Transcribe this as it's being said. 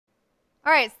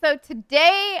All right, so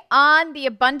today on the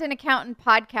Abundant Accountant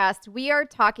podcast, we are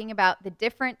talking about the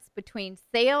difference between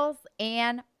sales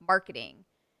and marketing.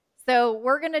 So,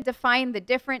 we're going to define the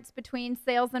difference between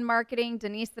sales and marketing.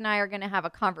 Denise and I are going to have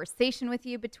a conversation with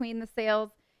you between the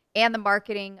sales and the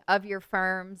marketing of your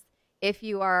firms. If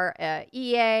you are a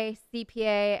EA,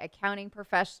 CPA, accounting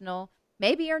professional,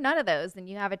 maybe you're none of those and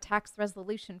you have a tax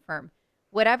resolution firm.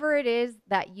 Whatever it is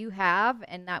that you have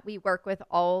and that we work with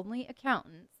only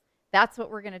accountants, that's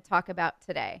what we're going to talk about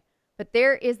today. But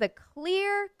there is a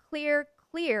clear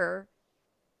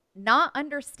not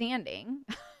understanding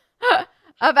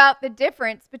about the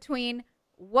difference between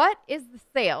what is the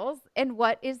sales and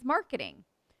what is marketing.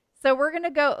 So we're going to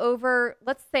go over,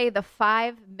 let's say, the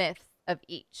 5 myths of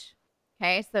each.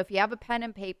 Okay, so if you have a pen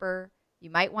and paper, you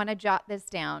might want to jot this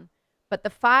down. But the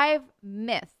 5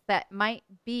 myths that might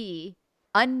be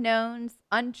unknowns,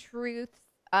 untruths,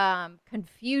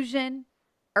 confusion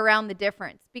around the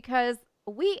difference, because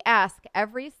we ask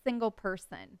every single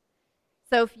person.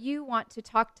 So if you want to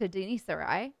talk to Denise or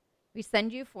I, we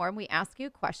send you a form, we ask you a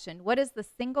question. What is the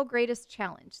single greatest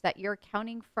challenge that your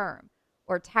accounting firm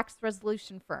or tax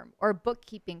resolution firm or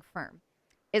bookkeeping firm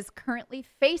is currently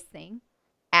facing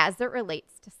as it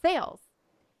relates to sales?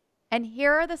 And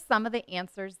here are some of the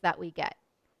answers that we get.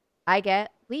 I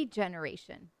get lead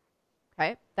generation.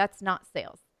 Okay, that's not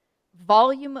sales.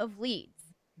 Volume of leads,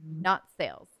 not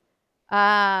sales.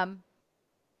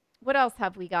 What else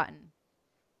have we gotten?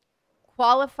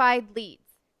 Qualified leads,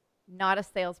 not a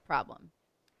sales problem.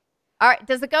 All right,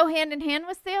 does it go hand in hand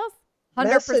with sales?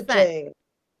 100%.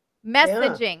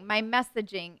 Messaging. Yeah. My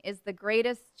messaging is the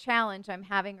greatest challenge I'm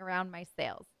having around my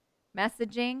sales.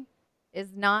 Messaging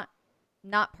is not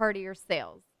part of your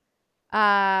sales.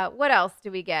 What else do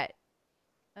we get?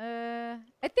 I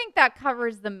think that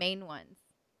covers the main ones.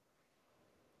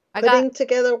 Putting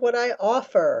together what I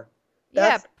offer.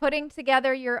 Putting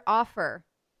together your offer,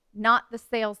 not the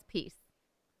sales piece.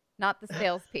 Not the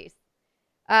sales piece.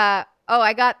 I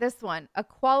got this one. A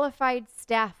qualified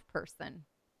staff person,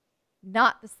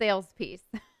 not the sales piece.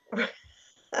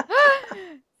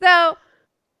 So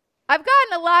I've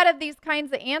gotten a lot of these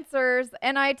kinds of answers,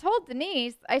 and I told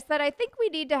Denise, I said, I think we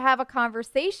need to have a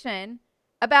conversation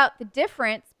about the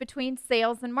difference between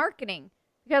sales and marketing.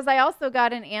 Because I also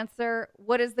got an answer,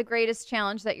 what is the greatest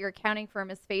challenge that your accounting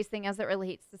firm is facing as it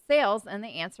relates to sales? And the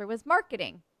answer was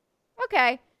marketing.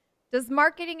 Okay. Does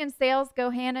marketing and sales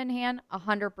go hand in hand?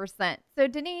 100%. So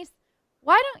Denise,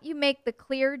 why don't you make the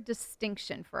clear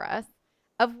distinction for us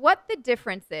of what the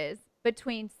difference is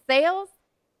between sales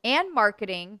and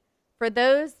marketing for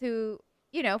those who,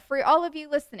 for all of you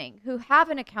listening, who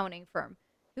have an accounting firm,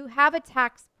 who have a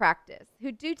tax practice,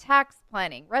 who do tax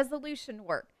planning, resolution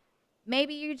work.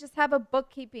 Maybe you just have a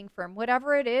bookkeeping firm,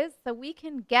 whatever it is, so we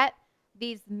can get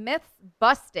these myths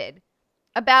busted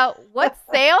about what's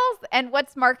sales and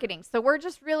what's marketing. So we're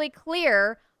just really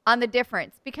clear on the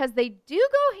difference because they do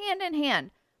go hand in hand,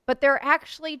 but they're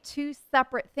actually 2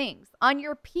 separate things. On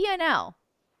your P&L,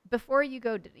 before you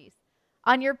go, Denise,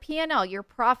 on your P&L, your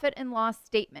profit and loss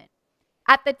statement,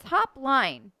 at the top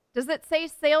line, does it say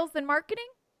sales and marketing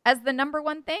as the number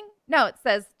one thing? No, it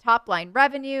says top line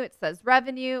revenue, it says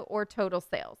revenue or total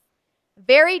sales.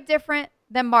 Very different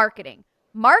than marketing.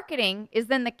 Marketing is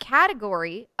in the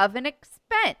category of an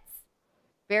expense.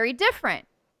 Very different.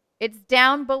 It's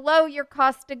down below your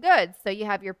cost of goods. So you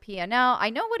have your P&L. I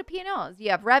know what a P&L is. You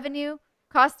have revenue,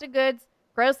 cost of goods,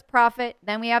 gross profit,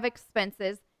 then we have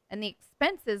expenses, and the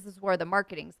expenses is where the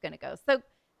marketing is going to go. So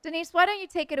Denise, why don't you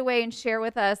take it away and share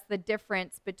with us the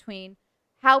difference between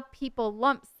how people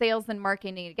lump sales and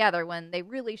marketing together when they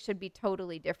really should be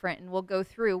totally different. And we'll go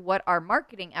through what are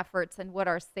marketing efforts and what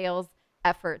are sales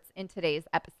efforts in today's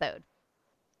episode.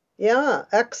 Yeah,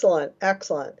 excellent.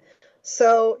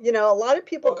 So, a lot of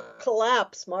people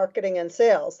collapse marketing and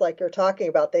sales like you're talking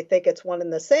about. They think it's one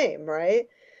and the same, right?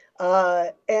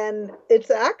 And it's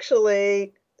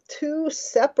actually 2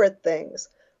 separate things.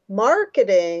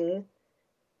 Marketing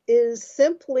is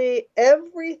simply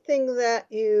everything that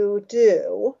you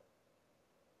do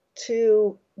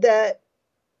to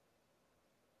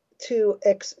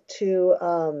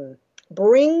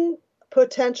bring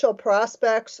potential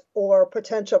prospects or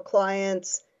potential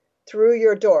clients through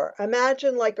your door.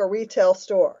 Imagine like a retail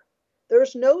store.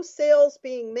 There's no sales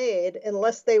being made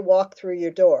unless they walk through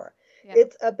your door. Yeah.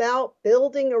 It's about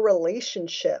building a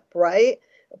relationship, right?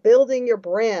 Building your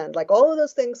brand, like all of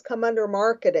those things come under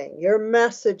marketing, your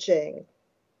messaging,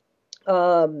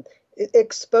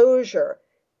 exposure.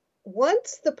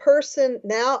 Once the person,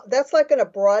 now that's like in a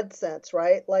broad sense,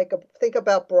 right? Think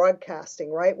about broadcasting,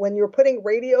 right? When you're putting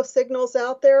radio signals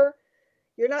out there,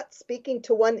 you're not speaking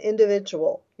to one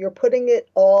individual. You're putting it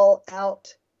all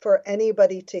out for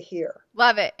anybody to hear.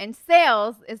 Love it. And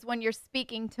sales is when you're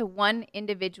speaking to one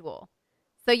individual.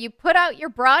 So you put out your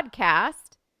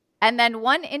broadcast, and then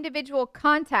one individual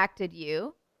contacted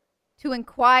you to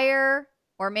inquire,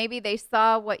 or maybe they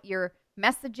saw what your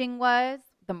messaging was,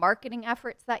 the marketing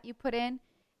efforts that you put in,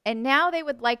 and now they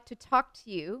would like to talk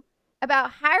to you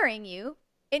about hiring you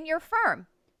in your firm.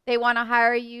 They want to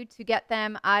hire you to get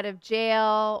them out of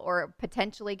jail or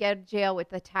potentially get out of jail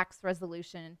with a tax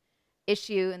resolution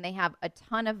issue, and they have a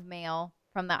ton of mail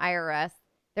from the IRS.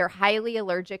 They're highly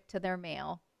allergic to their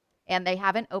mail, and they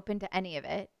haven't opened any of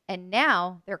it. And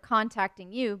now they're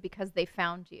contacting you because they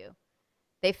found you.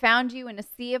 They found you in a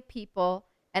sea of people,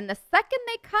 and the second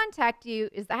they contact you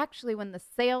is actually when the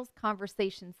sales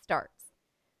conversation starts.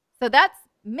 So that's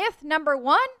myth number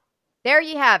one. There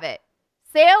you have it.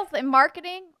 Sales and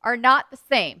marketing are not the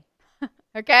same.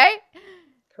 Okay?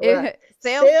 Correct.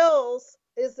 Sales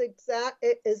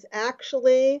is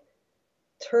actually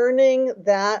turning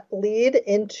that lead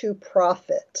into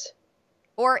profit.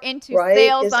 Or into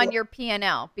sales on your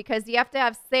P&L, because you have to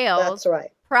have sales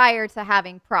prior to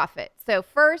having profit. So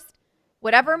first,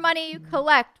 whatever money you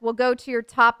collect will go to your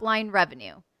top line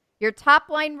revenue. Your top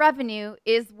line revenue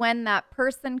is when that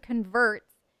person converts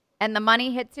and the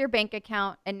money hits your bank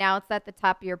account, and now it's at the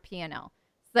top of your P&L.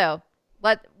 So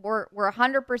we're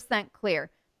 100% clear.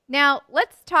 Now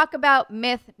let's talk about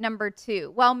myth number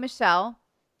 2. Well, Michelle,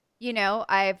 you know,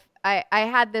 I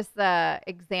had this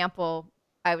example.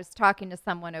 I was talking to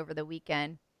someone over the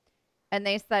weekend, and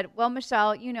they said, well,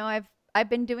 Michelle, you know, I've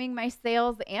been doing my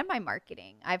sales and my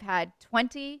marketing. I've had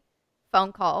 20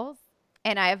 phone calls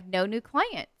and I have no new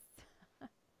clients.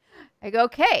 I go,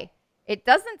 okay, it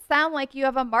doesn't sound like you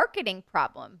have a marketing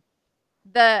problem.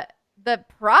 The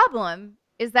problem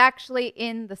is actually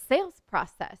in the sales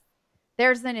process.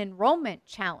 There's an enrollment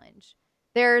challenge.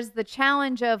 There's the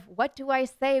challenge of, what do I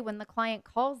say when the client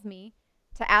calls me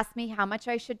to ask me how much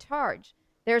I should charge?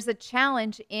 There's a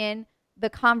challenge in the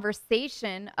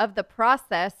conversation of the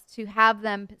process to have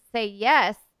them say,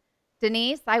 yes,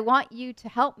 Denise, I want you to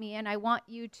help me, and I want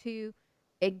you to,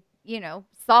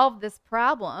 solve this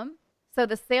problem. So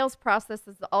the sales process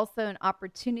is also an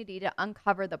opportunity to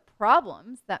uncover the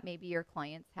problems that maybe your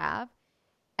clients have.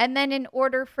 And then in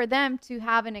order for them to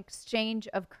have an exchange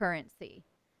of currency.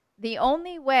 The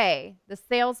only way the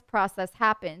sales process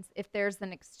happens if there's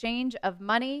an exchange of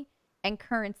money and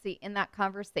currency in that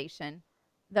conversation.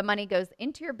 The money goes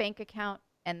into your bank account,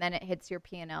 and then it hits your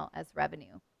P&L as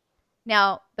revenue.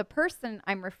 Now, the person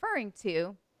I'm referring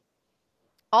to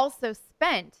also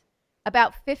spent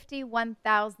about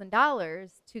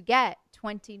 $51,000 to get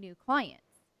 20 new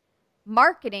clients.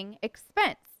 Marketing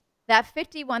expense. That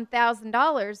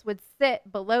 $51,000 would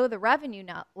sit below the revenue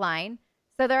line,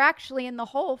 so they're actually in the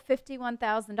hole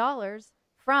 $51,000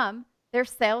 from their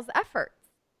sales efforts.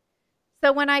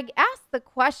 So when I ask the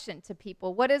question to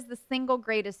people, what is the single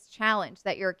greatest challenge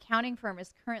that your accounting firm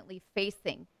is currently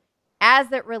facing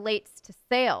as it relates to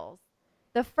sales?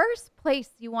 The first place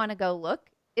you want to go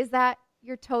look is at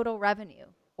your total revenue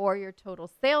or your total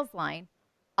sales line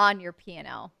on your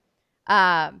P&L.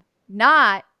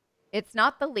 It's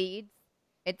not the leads.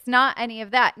 It's not any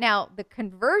of that. Now, the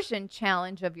conversion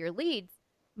challenge of your leads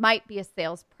might be a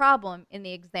sales problem in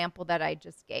the example that I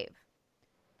just gave.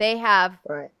 They have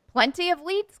plenty of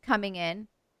leads coming in,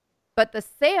 but the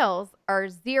sales are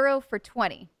 0 for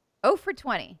 20. 0 for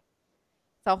 20.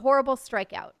 It's a horrible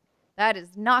strikeout. That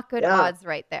is not good odds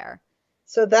right there.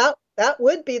 So that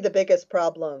would be the biggest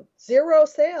problem. 0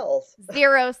 sales.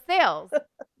 0 sales.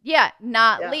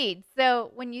 Not leads.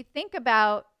 So when you think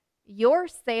about your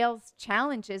sales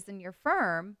challenges in your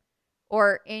firm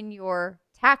or in your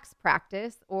tax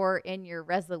practice or in your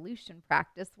resolution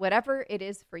practice, whatever it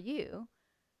is for you,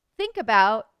 think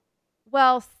about,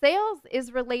 well, sales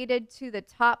is related to the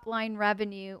top line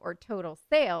revenue or total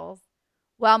sales,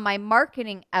 while my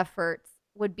marketing efforts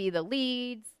would be the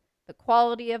leads, the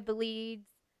quality of the leads.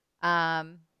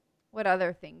 What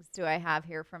other things do I have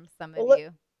here from some of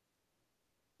you?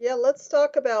 Yeah, let's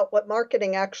talk about what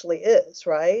marketing actually is,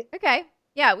 right? Okay.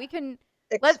 Yeah, we can.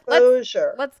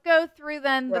 Exposure. Let's go through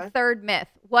then the third myth.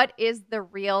 What is the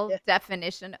real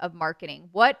definition of marketing?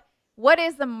 What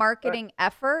is a marketing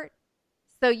effort,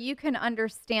 so you can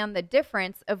understand the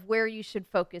difference of where you should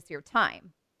focus your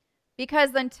time?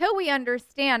 Because until we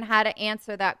understand how to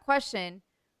answer that question,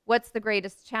 what's the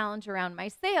greatest challenge around my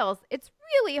sales, it's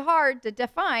really hard to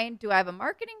define, do I have a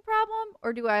marketing problem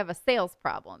or do I have a sales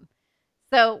problem?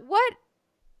 So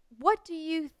what do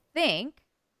you think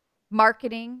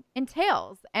marketing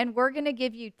entails? And we're going to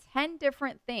give you 10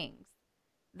 different things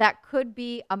that could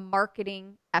be a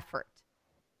marketing effort.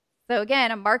 So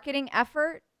again, a marketing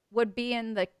effort would be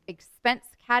in the expense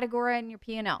category in your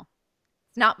P&L.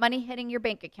 It's not money hitting your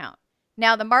bank account.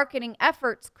 Now, the marketing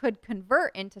efforts could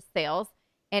convert into sales,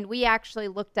 and we actually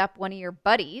looked up one of your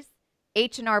buddies,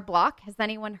 H&R Block. Has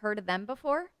anyone heard of them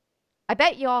before? I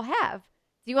bet you all have.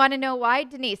 Do you want to know why?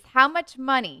 Denise, how much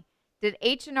money did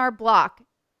H&R Block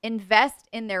invest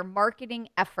in their marketing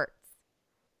efforts?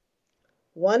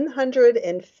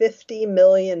 $150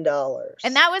 million.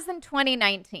 And that was in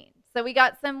 2019. So we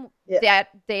got some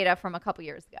data from a couple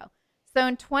years ago. So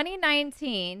in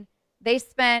 2019, they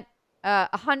spent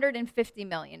 $150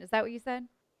 million. Is that what you said?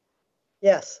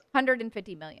 Yes.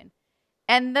 $150 million.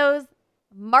 And those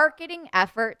marketing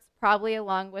efforts, probably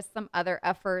along with some other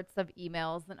efforts of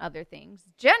emails and other things,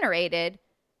 generated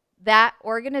that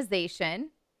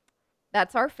organization.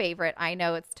 That's our favorite. I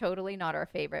know it's totally not our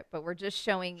favorite, but we're just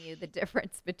showing you the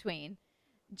difference between.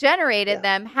 Generated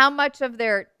them how much of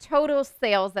their total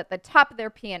sales at the top of their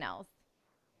P&Ls?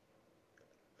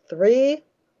 $3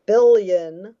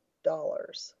 billion.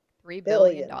 $3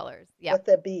 billion. Yeah. With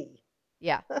a B.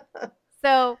 Yeah.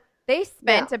 So they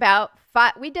spent about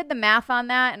we did the math on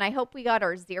that, and I hope we got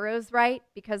our zeros right,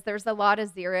 because there's a lot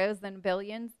of zeros and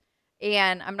billions,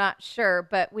 and I'm not sure,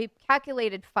 but we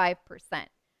calculated 5%.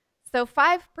 So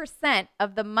 5%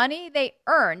 of the money they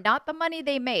earned, not the money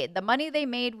they made. The money they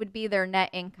made would be their net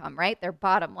income, right? Their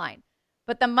bottom line.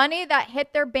 But the money that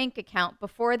hit their bank account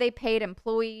before they paid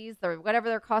employees or whatever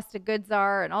their cost of goods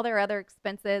are and all their other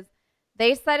expenses,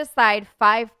 they set aside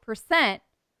 5%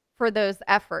 for those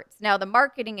efforts. Now, the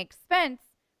marketing expense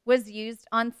was used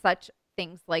on such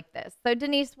things like this. So,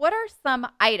 Denise, what are some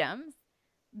items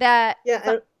that...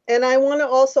 Yeah, and I want to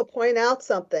also point out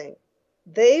something.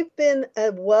 They've been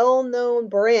a well-known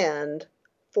brand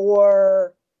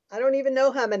for, I don't even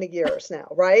know how many years now,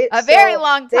 right? A very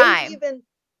long time.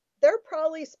 They're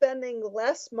probably spending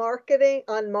less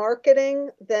on marketing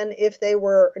than if they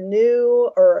were new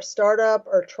or a startup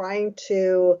or trying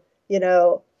to,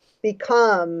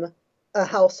 become a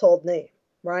household name,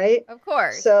 right? Of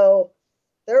course. So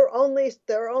they're only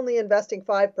investing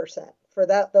 5% for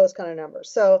those kind of numbers.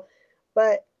 So,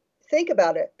 but think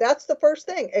about it. That's the first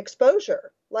thing,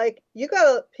 exposure. Like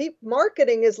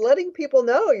marketing is letting people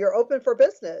know you're open for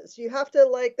business. You have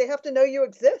to they have to know you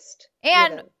exist.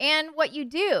 And what you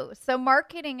do. So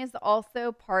marketing is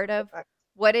also part of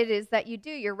what it is that you do,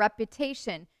 your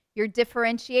reputation, your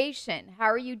differentiation. How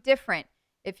are you different?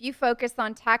 If you focus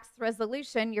on tax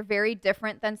resolution, you're very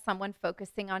different than someone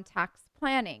focusing on tax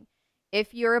planning.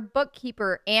 If you're a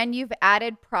bookkeeper and you've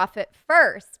added profit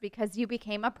first because you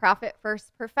became a profit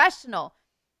first professional,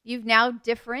 you've now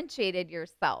differentiated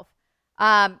yourself.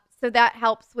 So that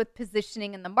helps with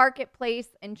positioning in the marketplace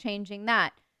and changing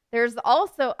that. There's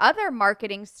also other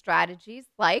marketing strategies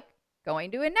like going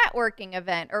to a networking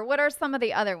event, or what are some of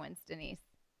the other ones, Denise?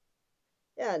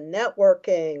 Yeah,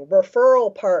 networking,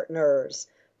 referral partners,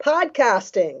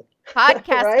 podcasting.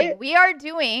 Right? We are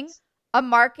doing a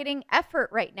marketing effort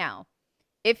right now.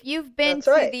 If you've been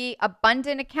to the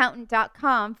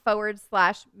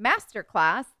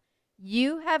abundantaccountant.com/masterclass,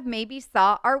 you have maybe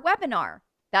saw our webinar.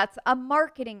 That's a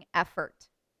marketing effort.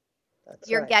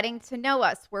 You're getting to know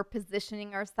us. We're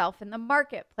positioning ourselves in the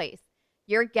marketplace.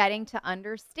 You're getting to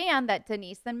understand that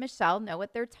Denise and Michelle know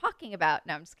what they're talking about.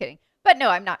 No, I'm just kidding. But no,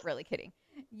 I'm not really kidding.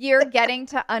 You're getting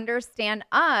to understand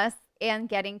us and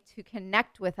getting to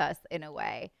connect with us in a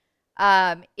way.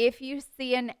 If you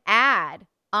see an ad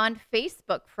on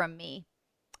Facebook from me,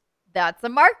 that's a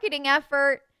marketing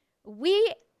effort.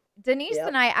 Denise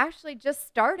and I actually just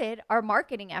started our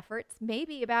marketing efforts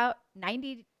maybe about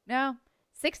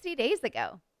 60 days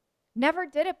ago. Never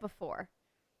did it before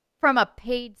from a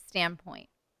paid standpoint.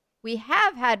 We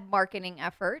have had marketing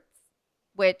efforts,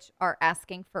 which are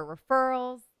asking for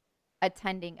referrals,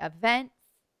 attending events,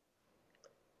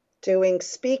 doing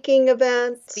speaking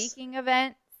events.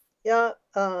 Yeah.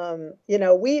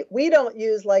 We don't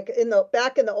use back in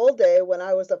the old day when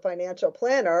I was a financial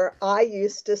planner, we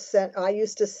used to send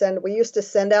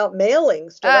out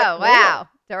mailings.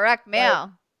 Direct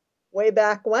mail. Way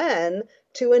back when,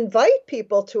 to invite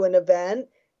people to an event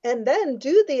and then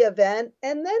do the event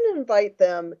and then invite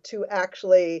them to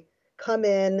actually come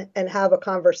in and have a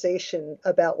conversation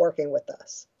about working with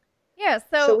us. Yeah.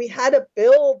 So we had to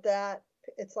build that.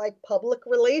 It's like public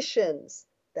relations.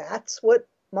 That's what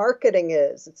marketing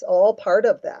is. It's all part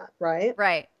of that, right?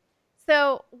 Right.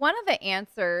 So one of the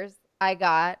answers I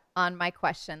got on my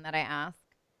question that I asked,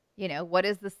 what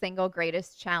is the single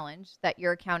greatest challenge that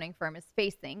your accounting firm is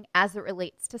facing as it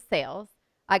relates to sales?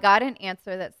 I got an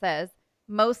answer that says,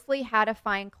 mostly how to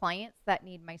find clients that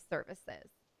need my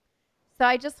services. So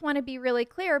I just want to be really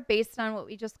clear based on what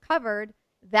we just covered.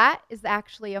 That is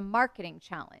actually a marketing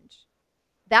challenge.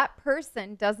 That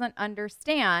person doesn't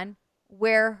understand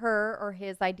where her or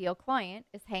his ideal client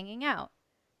is hanging out.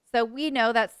 So we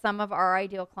know that some of our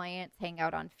ideal clients hang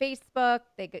out on Facebook,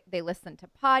 they listen to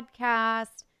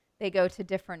podcasts, they go to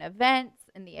different events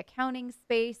in the accounting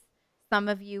space. Some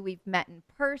of you we've met in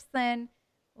person.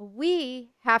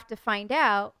 We have to find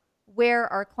out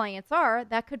where our clients are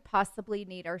that could possibly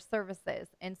need our services,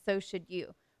 and so should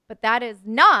you. But that is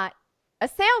not a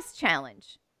sales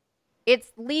challenge.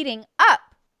 It's leading up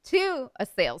to a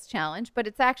sales challenge, but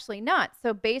it's actually not.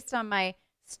 So based on my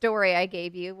story I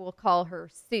gave you, we'll call her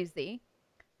Susie,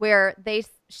 where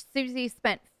Susie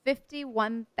spent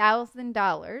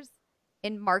 $51,000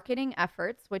 in marketing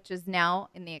efforts, which is now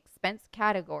in the expense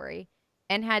category,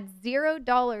 and had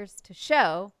 $0 to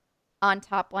show on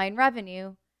top line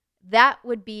revenue. That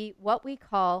would be what we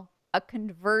call a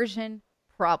conversion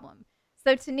problem.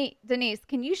 So Denise,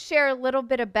 can you share a little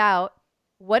bit about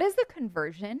what is a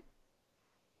conversion?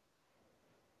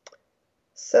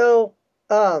 So,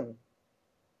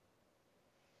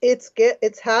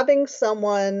 it's having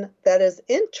someone that is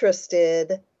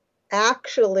interested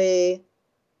actually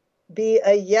be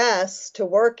a yes to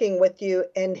working with you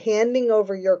and handing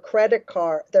over their credit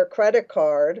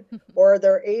card or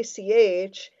their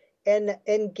ACH and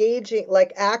engaging,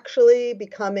 like actually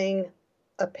becoming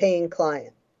a paying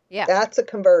client. Yeah. That's a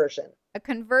conversion. A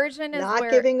conversion is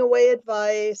not giving away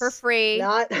advice for free.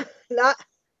 Not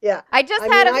yeah. I just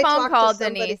had a phone call,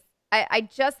 Denise. I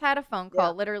just had a phone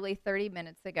call literally 30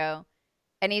 minutes ago,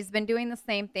 and he's been doing the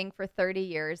same thing for 30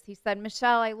 years. He said,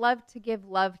 Michelle, I love to give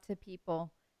love to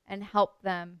people and help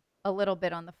them a little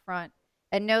bit on the front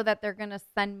and know that they're going to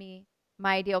send me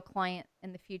my ideal client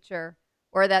in the future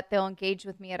or that they'll engage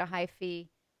with me at a high fee.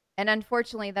 And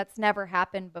unfortunately, that's never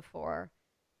happened before.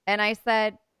 And I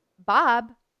said,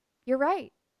 Bob, you're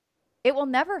right. It will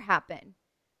never happen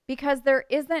because there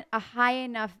isn't a high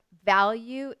enough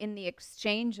value in the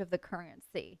exchange of the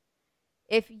currency.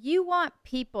 If you want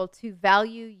people to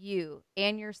value you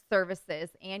and your services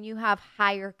and you have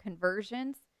higher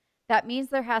conversions, that means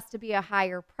there has to be a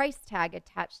higher price tag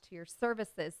attached to your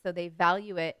services so they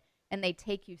value it and they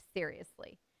take you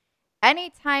seriously.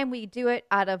 Anytime we do it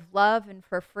out of love and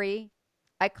for free,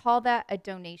 I call that a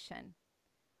donation.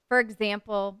 For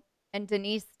example, and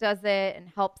Denise does it and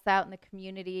helps out in the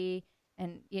community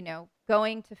and,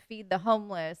 going to feed the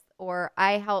homeless, or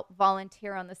I help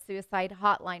volunteer on the suicide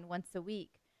hotline once a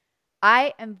week.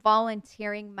 I am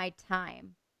volunteering my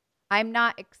time. I'm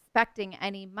not expecting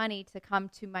any money to come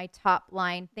to my top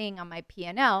line thing on my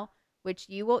P&L, which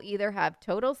you will either have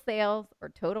total sales or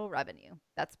total revenue.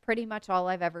 That's pretty much all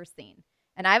I've ever seen.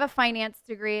 And I have a finance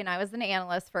degree and I was an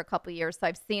analyst for a couple of years, so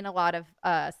I've seen a lot of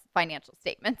financial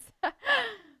statements.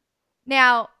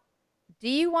 Now, do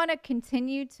you want to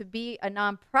continue to be a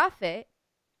nonprofit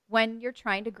when you're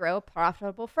trying to grow a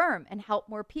profitable firm and help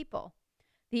more people?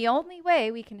 The only way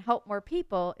we can help more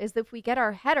people is if we get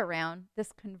our head around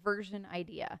this conversion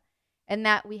idea and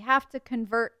that we have to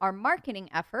convert our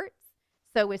marketing efforts.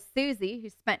 So with Susie, who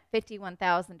spent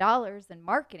 $51,000 in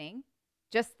marketing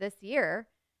just this year,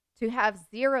 to have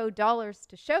 $0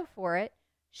 to show for it,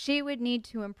 she would need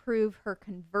to improve her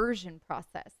conversion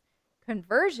process.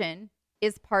 Conversion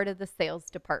is part of the sales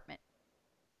department.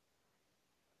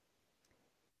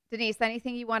 Denise,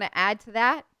 anything you want to add to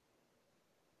that?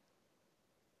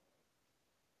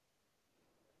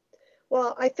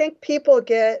 Well, I think people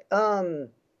get a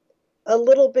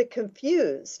little bit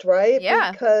confused, right?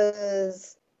 Yeah.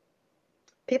 Because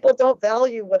people don't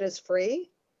value what is free.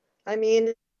 I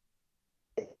mean,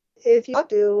 if you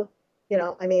do,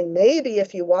 maybe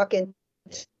if you walk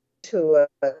into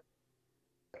a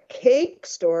cake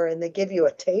store and they give you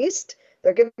a taste,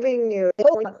 they're giving you,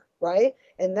 right?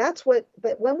 And that's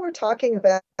but when we're talking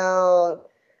about our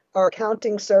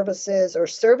accounting services or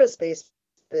service-based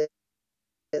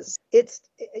business, it's,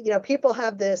 people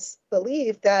have this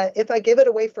belief that if I give it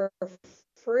away for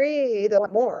free, they'll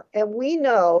want more. And we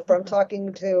know from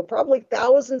talking to probably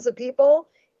thousands of people,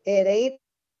 it ain't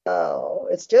so.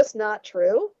 It's just not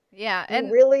true. Yeah. And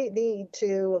you really need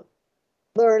to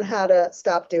learn how to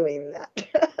stop doing that.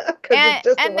 It's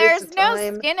just a waste of time.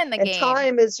 There's no skin in the game. game.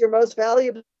 Time is your most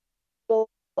valuable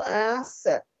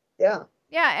asset. Yeah.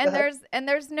 Yeah, and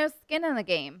there's no skin in the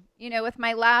game. With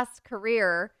my last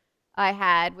career I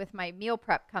had with my meal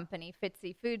prep company,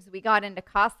 Fitzy Foods, we got into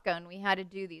Costco and we had to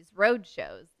do these road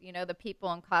shows. The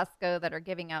people in Costco that are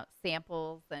giving out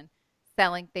samples and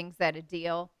selling things at a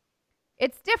deal.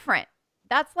 It's different.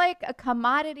 That's like a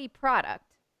commodity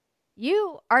product.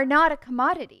 You are not a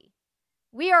commodity.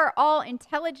 We are all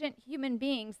intelligent human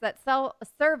beings that sell a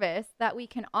service that we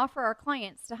can offer our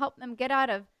clients to help them get out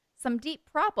of some deep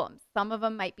problems. Some of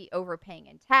them might be overpaying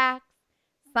in tax.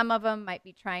 Some of them might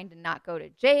be trying to not go to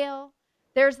jail.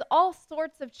 There's all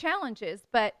sorts of challenges,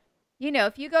 but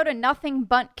if you go to Nothing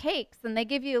Bundt Cakes and they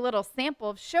give you a little sample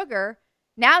of sugar,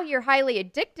 now you're highly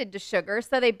addicted to sugar.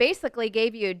 So they basically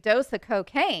gave you a dose of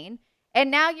cocaine and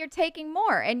now you're taking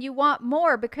more and you want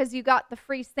more because you got the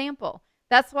free sample.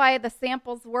 That's why the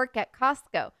samples work at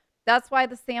Costco. That's why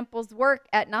the samples work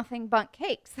at Nothing Bundt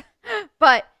Cakes.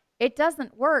 But it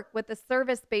doesn't work with a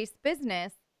service-based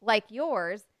business like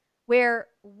yours where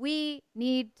we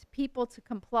need people to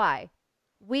comply.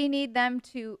 We need them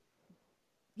to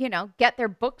get their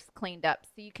books cleaned up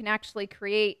so you can actually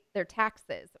create their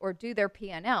taxes or do their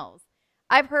P&Ls.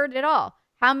 I've heard it all.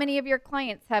 How many of your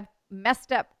clients have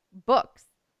messed up books?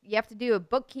 You have to do a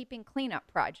bookkeeping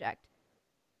cleanup project.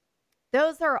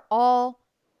 Those are all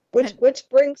which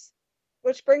brings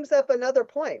up another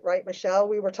point, right, Michelle?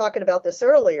 We were talking about this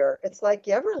earlier. It's like,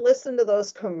 you ever listen to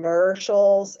those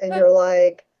commercials and you're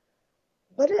like,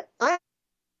 I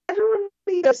don't know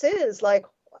what this is. Like,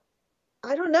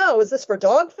 I don't know. Is this for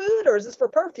dog food or is this for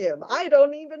perfume? I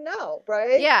don't even know,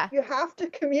 right? Yeah. You have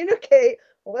to communicate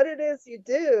what it is you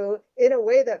do in a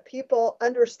way that people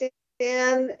understand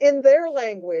in their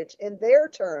language, in their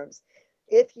terms.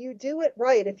 If you do it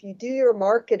right, if you do your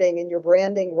marketing and your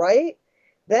branding right,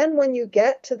 then when you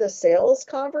get to the sales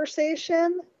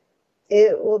conversation,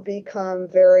 it will become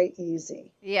very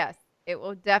easy. Yes, it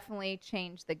will definitely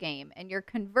change the game and your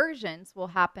conversions will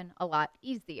happen a lot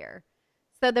easier.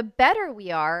 So the better we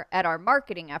are at our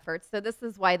marketing efforts, so this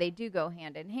is why they do go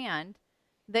hand in hand,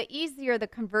 the easier the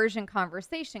conversion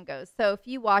conversation goes. So if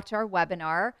you watch our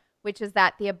webinar, which is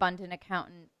at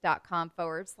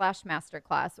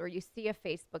theabundantaccountant.com/masterclass, or you see a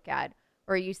Facebook ad,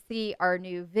 or you see our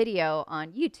new video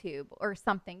on YouTube or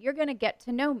something, you're going to get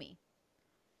to know me.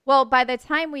 Well, by the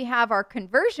time we have our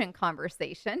conversion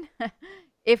conversation,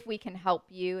 if we can help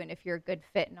you and if you're a good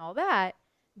fit and all that,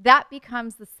 that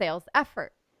becomes the sales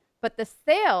effort. But the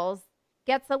sales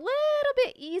gets a little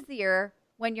bit easier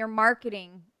when your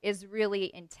marketing is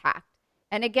really intact.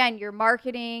 And again, your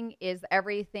marketing is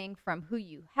everything from who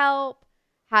you help,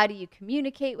 how do you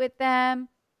communicate with them,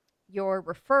 your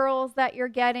referrals that you're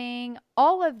getting,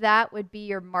 all of that would be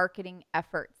your marketing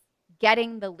efforts,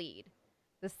 getting the lead.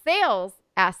 The sales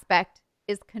aspect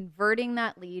is converting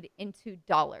that lead into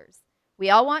dollars. We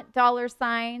all want dollar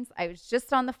signs. I was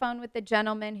just on the phone with a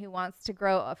gentleman who wants to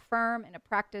grow a firm and a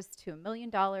practice to $1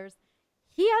 million.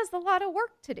 He has a lot of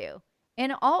work to do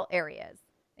in all areas,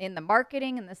 in the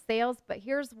marketing and the sales. But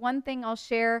here's one thing I'll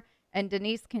share, and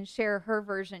Denise can share her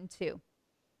version too.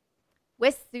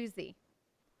 With Susie,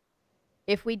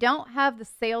 if we don't have the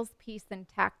sales piece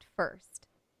intact first,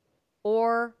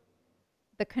 or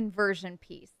the conversion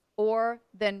piece, or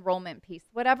the enrollment piece,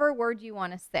 whatever word you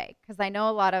want to say, because I know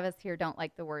a lot of us here don't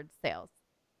like the word sales.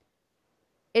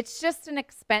 It's just an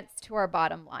expense to our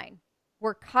bottom line.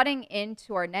 We're cutting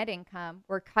into our net income.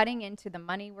 We're cutting into the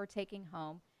money we're taking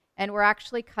home. And we're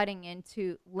actually cutting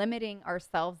into limiting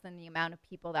ourselves and the amount of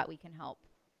people that we can help.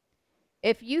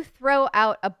 If you throw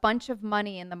out a bunch of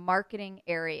money in the marketing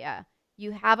area,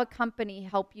 you have a company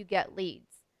help you get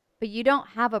leads, but you don't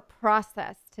have a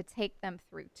process to take them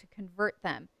through, to convert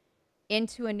them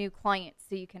into a new client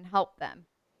so you can help them.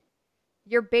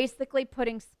 You're basically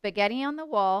putting spaghetti on the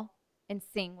wall and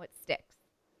seeing what sticks.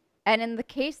 And in the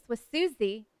case with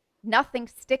Susie,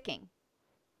 nothing's sticking.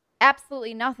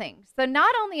 Absolutely nothing. So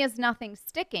not only is nothing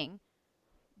sticking,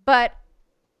 but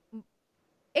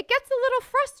it gets a little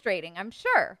frustrating, I'm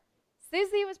sure.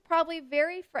 Susie was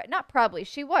probably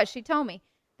she told me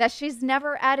that she's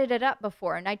never added it up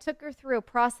before. And I took her through a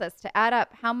process to add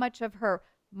up how much of her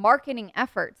marketing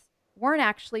efforts weren't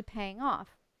actually paying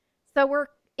off. So we're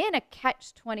in a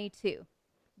catch-22.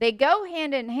 They go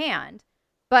hand in hand,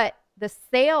 but the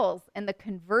sales and the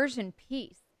conversion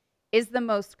piece is the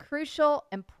most crucial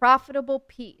and profitable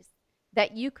piece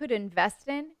that you could invest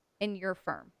in your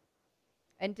firm.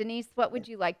 And Denise, what would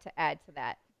you like to add to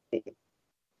that?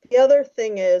 The other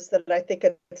thing is that I think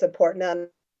it's important to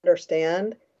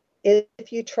understand is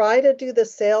if you try to do the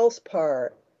sales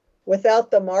part without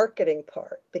the marketing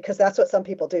part, because that's what some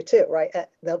people do too, right?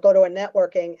 They'll go to a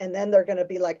networking and then they're going to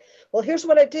be like, well, here's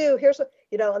what I do. Here's what,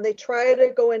 and they try to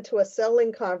go into a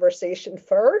selling conversation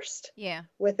first. Yeah.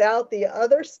 Without the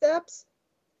other steps.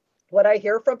 What I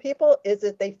hear from people is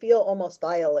that they feel almost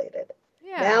violated.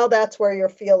 Yeah. Now that's where you're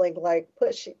feeling like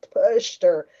pushed,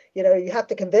 or, you have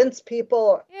to convince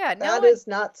people. Yeah. That is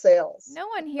not sales. No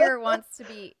one here wants to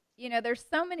be, there's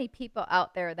so many people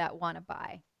out there that want to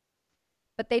buy.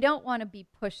 but they don't want to be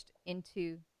pushed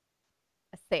into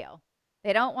a sale.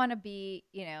 They don't want to be,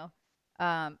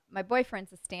 my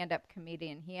boyfriend's a stand-up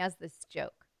comedian. He has this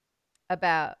joke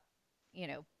about,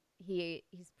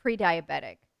 he's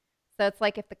pre-diabetic. So it's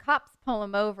like if the cops pull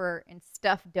him over and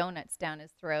stuff donuts down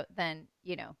his throat, then,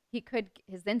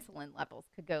 his insulin levels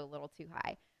could go a little too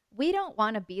high. We don't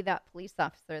want to be that police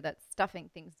officer that's stuffing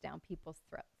things down people's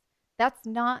throats. That's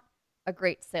not a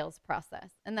great sales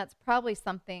process. And that's probably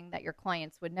something that your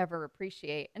clients would never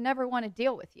appreciate and never want to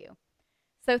deal with you.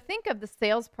 So think of the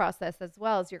sales process as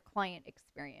well as your client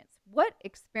experience. What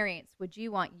experience would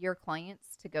you want your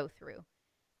clients to go through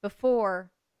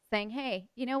before saying, hey,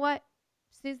 you know what,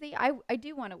 Susie, I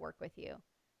do want to work with you.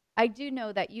 I do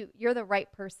know that you're the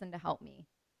right person to help me.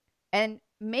 And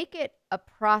make it a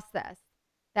process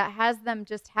that has them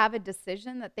just have a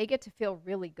decision that they get to feel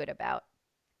really good about.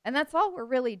 And that's all we're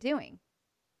really doing.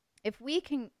 If we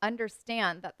can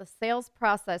understand that the sales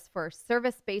process for a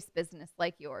service-based business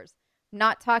like yours, I'm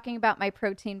not talking about my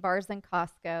protein bars in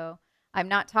Costco. I'm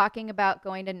not talking about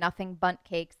going to Nothing Bundt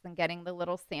Cakes and getting the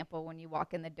little sample when you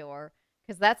walk in the door,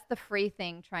 because that's the free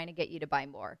thing trying to get you to buy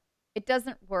more. It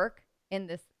doesn't work in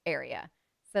this area.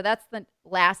 So that's the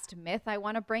last myth I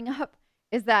want to bring up,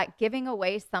 is that giving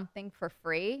away something for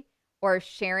free or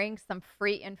sharing some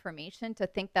free information to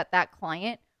think that that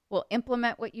client will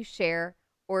implement what you share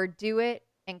or do it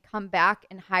and come back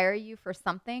and hire you for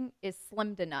something is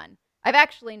slim to none. I've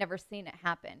actually never seen it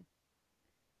happen.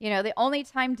 The only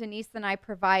time Denise and I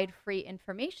provide free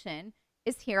information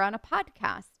is here on a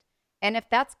podcast. And if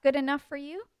that's good enough for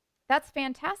you, that's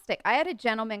fantastic. I had a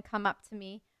gentleman come up to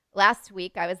me last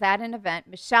week. I was at an event.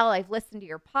 Michelle, I've listened to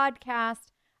your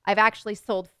podcast. I've actually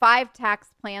sold 5 tax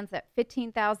plans at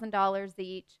 $15,000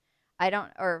 each.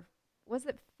 Was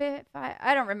it 5?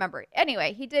 I don't remember.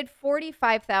 Anyway, he did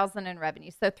 $45,000 in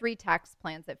revenue. So 3 tax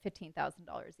plans at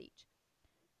 $15,000 each.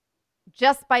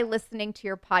 Just by listening to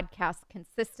your podcast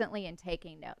consistently and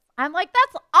taking notes. I'm like,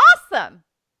 that's awesome.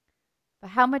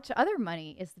 But how much other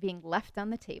money is being left on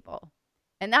the table?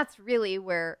 And that's really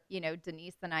where,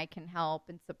 Denise and I can help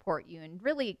and support you and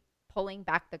really pulling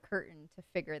back the curtain to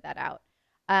figure that out.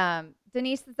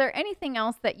 Denise, is there anything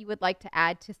else that you would like to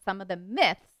add to some of the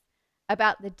myths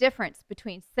about the difference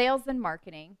between sales and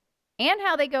marketing and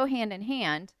how they go hand in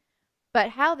hand,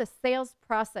 but how the sales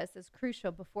process is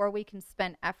crucial before we can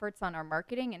spend efforts on our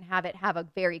marketing and have it have a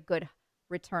very good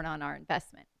return on our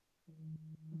investment?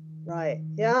 Right.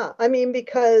 Yeah. I mean,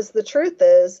 because the truth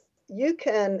is, you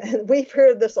can, and we've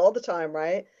heard this all the time,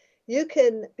 right? You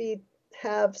can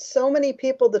have so many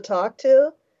people to talk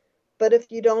to, but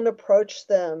if you don't approach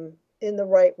them in the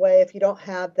right way, if you don't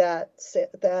have that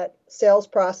sales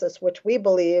process, which we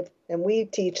believe and we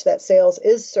teach that sales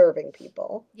is serving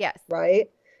people. Yes. Right?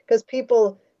 Because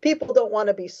people don't want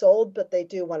to be sold, but they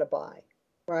do want to buy.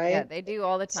 Right? Yeah, they do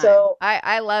all the time. So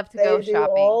I love to go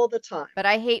shopping all the time, but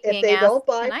I hate being if they asked, don't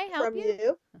buy can I help from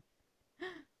you?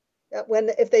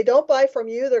 If they don't buy from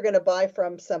you, they're going to buy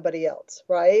from somebody else,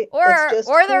 right? Or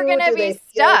they're going to be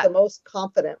stuck. The most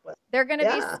confident with. They're going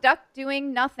to be stuck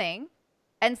doing nothing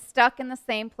and stuck in the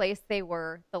same place they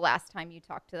were the last time you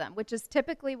talked to them, which is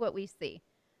typically what we see.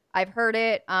 I've heard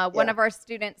it. One of our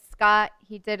students, Scott,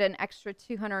 he did an extra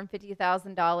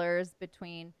 $250,000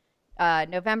 between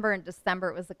November and December.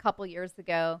 It was a couple years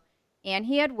ago, and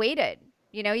he had waited.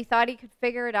 He thought he could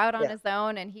figure it out on his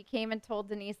own, and he came and told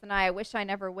Denise and I wish I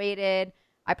never waited.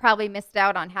 I probably missed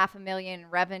out on $500,000 in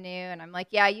revenue. And I'm like,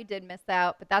 yeah, you did miss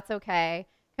out, but that's okay,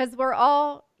 because we're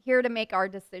all here to make our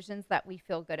decisions that we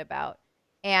feel good about.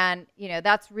 And,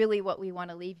 that's really what we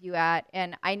want to leave you at.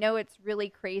 And I know it's really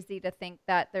crazy to think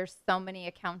that there's so many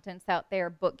accountants out there,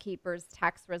 bookkeepers,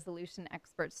 tax resolution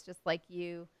experts just like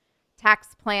you,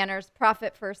 tax planners,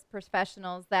 profit first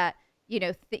professionals that,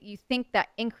 you think that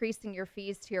increasing your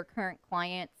fees to your current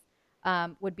clients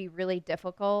would be really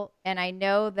difficult. And I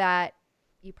know that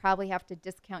you probably have to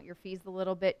discount your fees a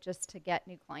little bit just to get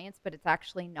new clients, but it's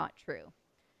actually not true.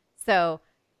 So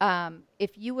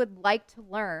if you would like to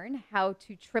learn how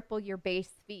to triple your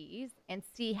base fees and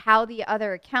see how the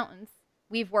other accountants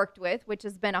we've worked with, which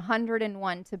has been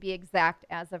 101 to be exact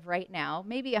as of right now,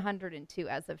 maybe 102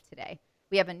 as of today.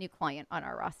 We have a new client on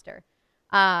our roster.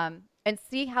 And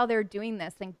see how they're doing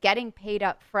this and getting paid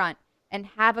up front and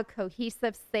have a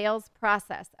cohesive sales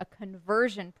process, a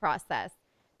conversion process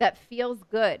that feels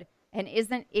good and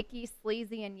isn't icky,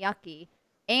 sleazy, and yucky,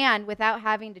 and without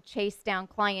having to chase down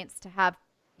clients to have,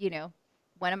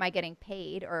 when am I getting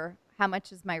paid or how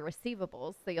much is my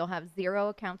receivables? So you'll have 0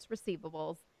 accounts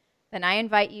receivables. Then I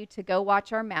invite you to go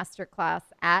watch our masterclass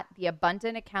at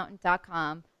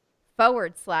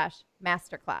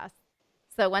theabundantaccountant.com/masterclass.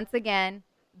 So once again,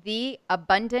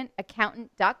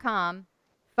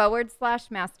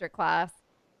 theabundantaccountant.com/masterclass,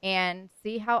 and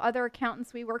see how other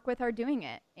accountants we work with are doing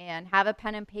it, and have a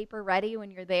pen and paper ready when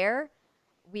you're there.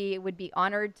 We would be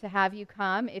honored to have you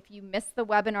come. If you missed the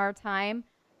webinar time,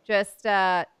 just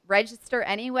register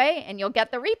anyway, and you'll get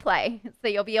the replay. So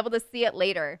you'll be able to see it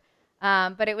later.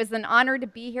 But it was an honor to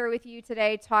be here with you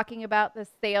today talking about the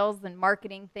sales and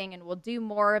marketing thing. And we'll do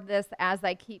more of this as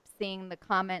I keep seeing the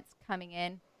comments coming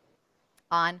in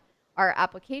on our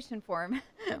application form.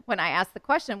 When I ask the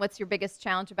question, what's your biggest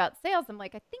challenge about sales? I'm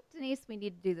like, I think, Denise, we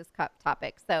need to do this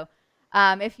topic. So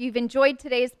if you've enjoyed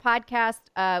today's podcast,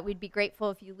 we'd be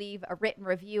grateful if you leave a written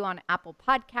review on Apple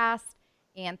Podcast.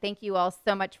 And thank you all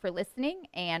so much for listening,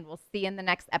 and we'll see you in the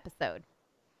next episode.